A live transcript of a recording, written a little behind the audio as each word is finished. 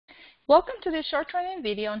Welcome to this short training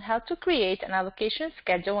video on how to create an allocation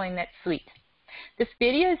schedule in NetSuite. This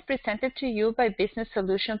video is presented to you by Business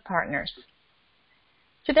Solution Partners.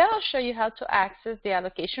 Today I'll show you how to access the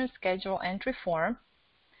allocation schedule entry form,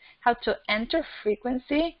 how to enter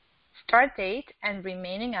frequency, start date, and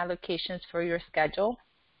remaining allocations for your schedule.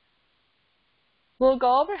 We'll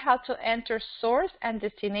go over how to enter source and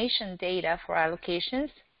destination data for allocations,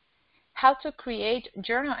 how to create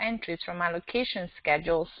journal entries from allocation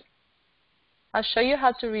schedules. I'll show you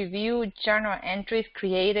how to review journal entries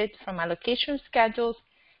created from allocation schedules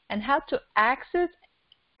and how to access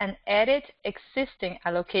and edit existing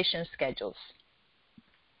allocation schedules.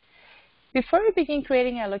 Before we begin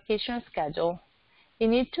creating an allocation schedule, you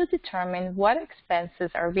need to determine what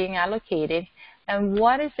expenses are being allocated and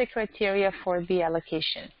what is the criteria for the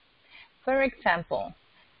allocation. For example,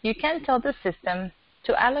 you can tell the system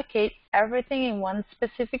to allocate everything in one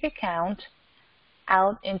specific account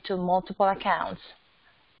out into multiple accounts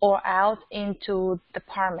or out into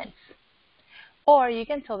departments. Or you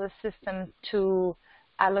can tell the system to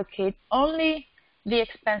allocate only the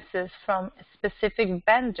expenses from a specific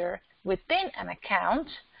vendor within an account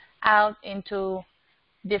out into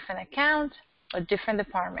different accounts or different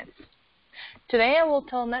departments. Today I will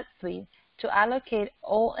tell NetSuite to allocate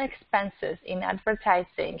all expenses in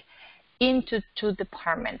advertising into two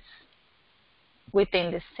departments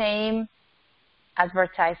within the same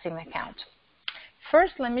advertising account.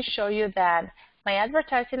 First, let me show you that my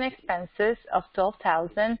advertising expenses of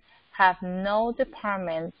 $12,000 have no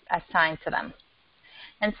departments assigned to them.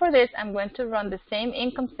 And for this, I'm going to run the same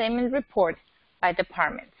income statement report by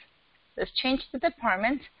department. Let's change the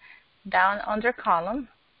department down under column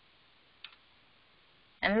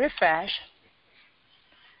and refresh.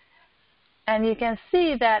 And you can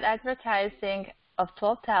see that advertising of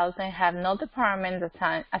 $12,000 have no department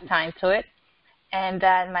assigned to it, and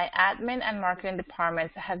that my admin and marketing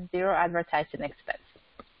departments have zero advertising expense.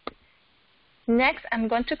 Next, I'm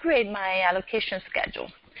going to create my allocation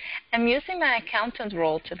schedule. I'm using my accountant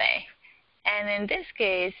role today, and in this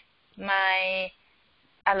case, my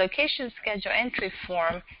allocation schedule entry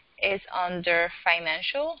form is under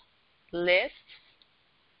Financial, Lists,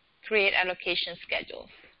 Create Allocation Schedules.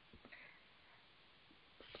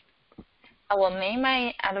 I will name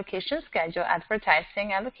my allocation schedule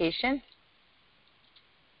Advertising Allocation.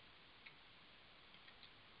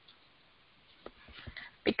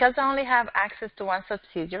 Because I only have access to one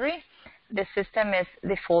subsidiary, the system is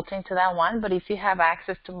defaulting to that one, but if you have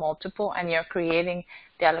access to multiple and you're creating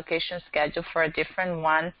the allocation schedule for a different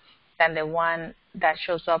one than the one that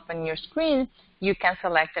shows up on your screen, you can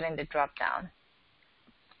select it in the drop-down.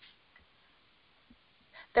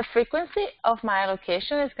 The frequency of my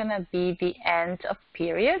allocation is going to be the end of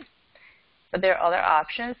period, but there are other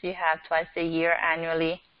options. You have twice a year,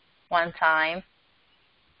 annually, one time.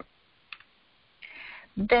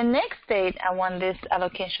 The next date I want this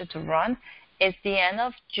allocation to run is the end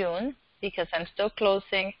of June, because I'm still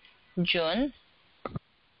closing June.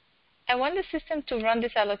 I want the system to run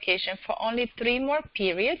this allocation for only 3 more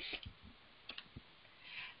periods.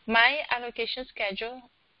 My allocation schedule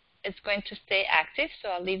is going to stay active, so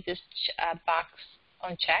I'll leave this box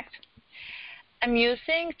unchecked. I'm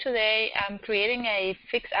creating a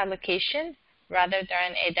fixed allocation rather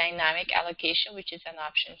than a dynamic allocation, which is an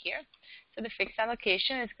option here. So the fixed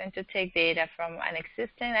allocation is going to take data from an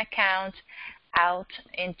existing account out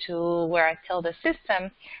into where I tell the system,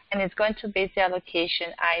 and it's going to base the allocation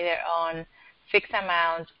either on fixed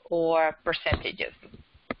amounts or percentages.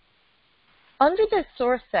 Under the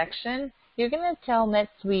source section, you're going to tell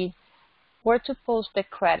NetSuite where to post the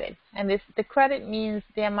credit. And the credit means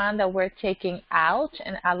the amount that we're taking out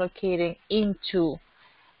and allocating into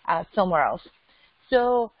somewhere else.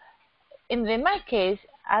 So in my case,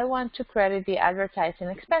 I want to credit the advertising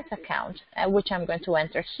expense account, which I'm going to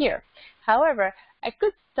enter here. However, I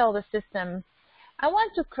could tell the system, I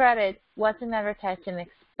want to credit what's in advertising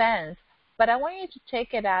expense, but I want you to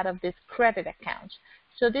take it out of this credit account.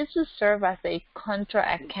 So this will serve as a contra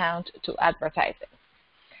account to advertising.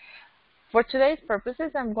 For today's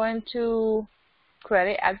purposes, I'm going to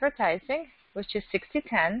credit advertising, which is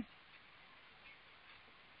 $60.10,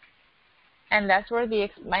 and that's where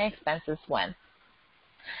my expenses went.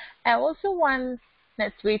 I also want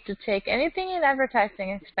NetSuite to take anything in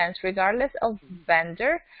advertising expense, regardless of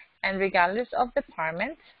vendor and regardless of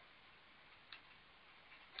department.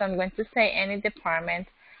 So I'm going to say any department,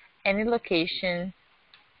 any location,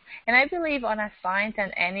 and I believe unassigned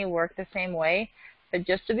and any work the same way, but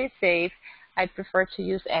just to be safe, I prefer to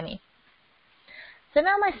use any. So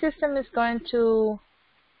now my system is going to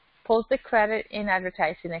post the credit in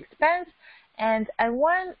advertising expense, And I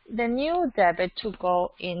want the new debit to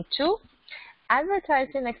go into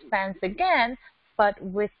advertising expense again, but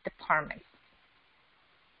with departments.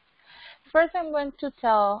 First, I'm going to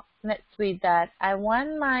tell NetSuite that I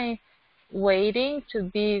want my weighting to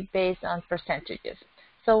be based on percentages.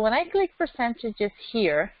 So when I click percentages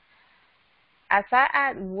here, as I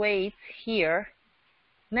add weights here,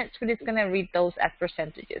 NetSuite is going to read those as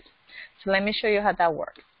percentages. So let me show you how that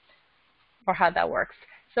works,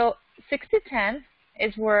 So 60/10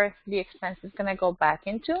 is where the expense is going to go back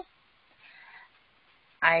into.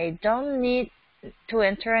 I don't need to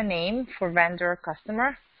enter a name for vendor or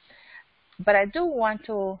customer, but I do want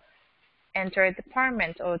to enter a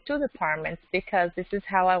department or two departments because this is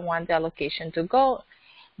how I want the allocation to go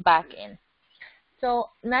back in. So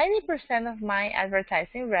 90% of my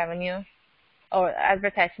advertising revenue or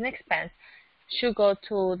advertising expense should go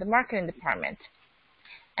to the marketing department.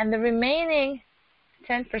 And the remaining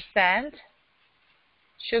 10%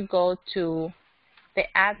 should go to the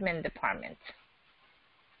admin department.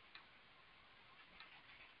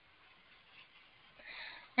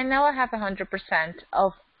 And now I have 100%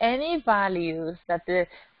 of any values that the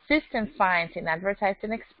system finds in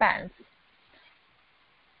advertising expense.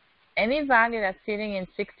 Any value that's sitting in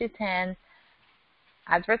 60/10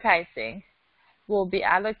 advertising will be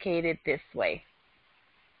allocated this way.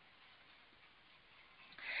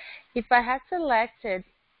 If I had selected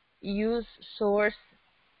use source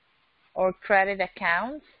or credit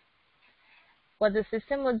accounts, what the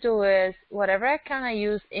system would do is whatever account I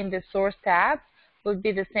use in the source tab would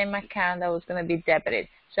be the same account that was going to be debited.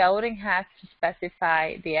 So I wouldn't have to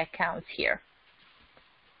specify the accounts here.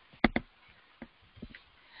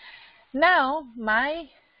 Now my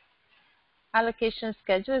allocation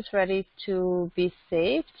schedule is ready to be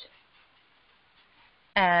saved,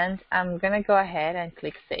 and I'm going to go ahead and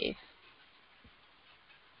click Save.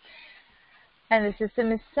 And the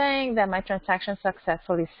system is saying that my transaction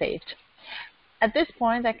successfully saved. At this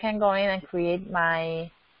point, I can go in and create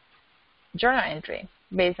my journal entry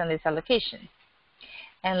based on this allocation.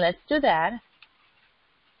 And let's do that.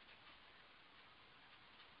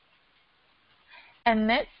 And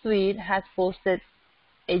NetSuite has posted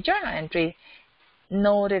a journal entry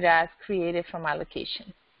noted as created from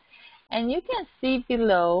allocation. And you can see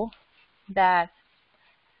below that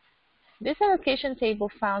this allocation table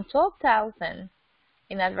found 12,000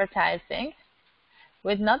 in advertising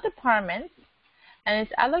with no departments, and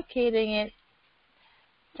is allocating it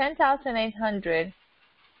 10,800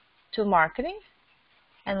 to marketing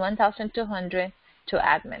and 1,200 to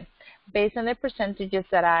admin based on the percentages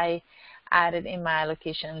that I added in my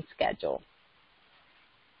allocation schedule.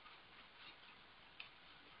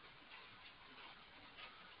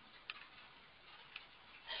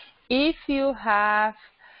 If you have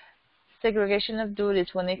segregation of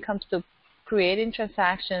duties when it comes to creating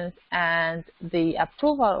transactions and the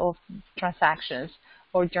approval of transactions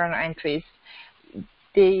or journal entries,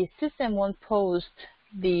 the system won't post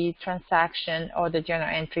the transaction or the journal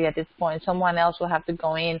entry at this point. Someone else will have to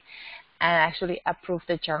go in and actually approve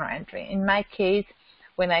the journal entry. In my case,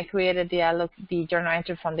 when I created the journal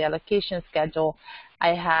entry from the allocation schedule, I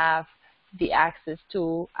have the access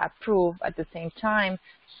to approve at the same time,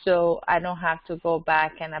 so I don't have to go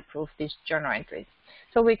back and approve these journal entries.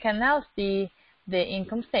 So we can now see the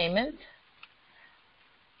income statement,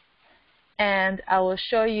 and I will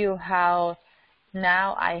show you how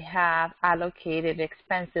now I have allocated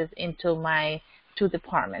expenses into my two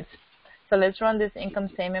departments. So let's run this income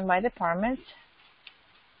statement by department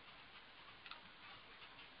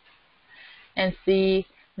and see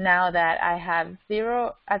now that I have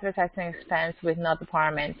 0 advertising expense with no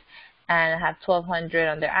department, and I have 1,200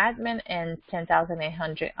 under admin and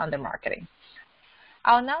 10,800 under marketing.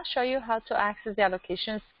 I'll now show you how to access the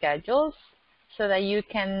allocation schedules so that you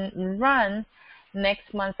can run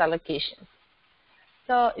next month's allocations.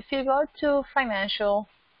 So if you go to Financial,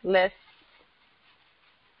 Lists,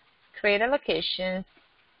 Create Allocations,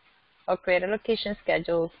 or Create Allocation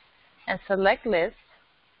Schedules, and select Lists,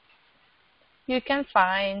 you can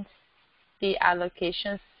find the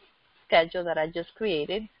allocation schedule that I just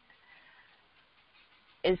created.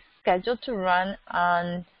 It's scheduled to run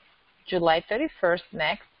on July 31st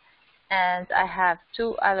next, and I have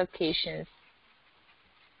 2 allocations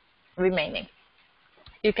remaining.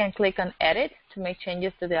 You can click on Edit to make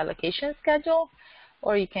changes to the allocation schedule,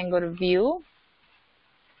 or you can go to View,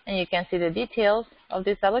 and you can see the details of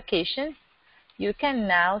this allocation. You can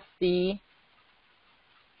now see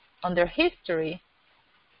under History,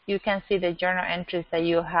 you can see the journal entries that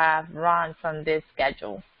you have run from this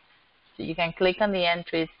schedule. So you can click on the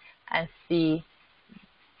entries and see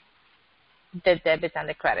the debits and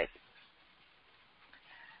the credits.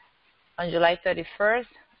 on July 31st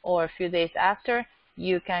or a few days after,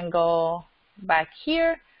 you can go back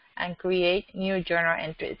here and create new journal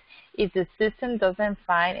entries. If the system doesn't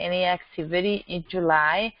find any activity in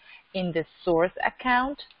July in the source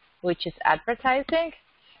account, which is advertising,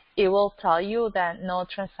 it will tell you that no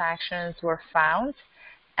transactions were found,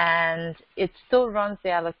 and it still runs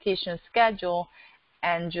the allocation schedule,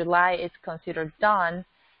 and July is considered done,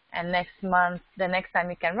 and next month, the next time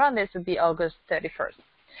you can run this would be August 31st.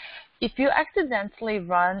 If you accidentally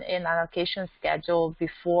run an allocation schedule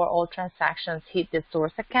before all transactions hit the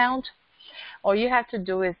source account, all you have to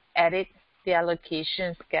do is edit the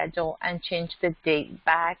allocation schedule and change the date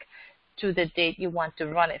back to the date you want to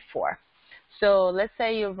run it for. So let's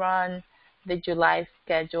say you run the July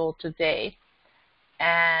schedule today,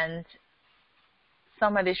 and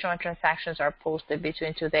some additional transactions are posted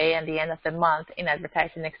between today and the end of the month in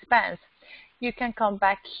advertising expense. You can come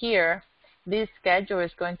back here. This schedule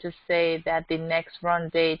is going to say that the next run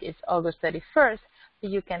date is August 31st, so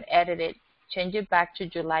you can edit it, change it back to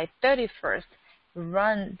July 31st,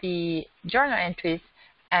 run the journal entries,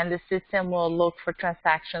 and the system will look for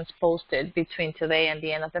transactions posted between today and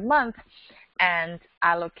the end of the month and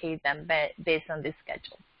allocate them based on this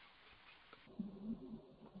schedule.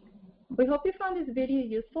 We hope you found this video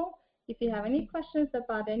useful. If you have any questions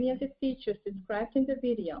about any of the features described in the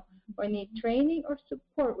video or need training or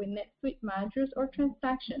support with NetSuite managers or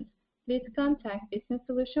transactions, please contact Business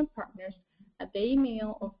Solution Partners at the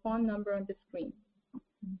email or phone number on the screen.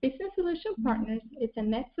 Business Solution Partners is a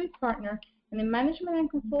NetSuite partner and a management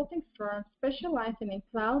and consulting firm specializing in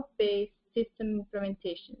cloud-based system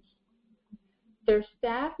implementations. Their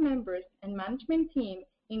staff members and management team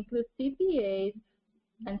include CPAs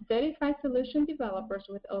and certified solution developers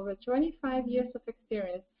with over 25 years of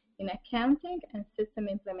experience in accounting and system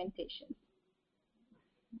implementations.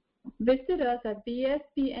 Visit us at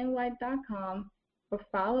bspny.com or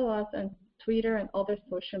follow us on Twitter and other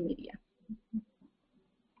social media.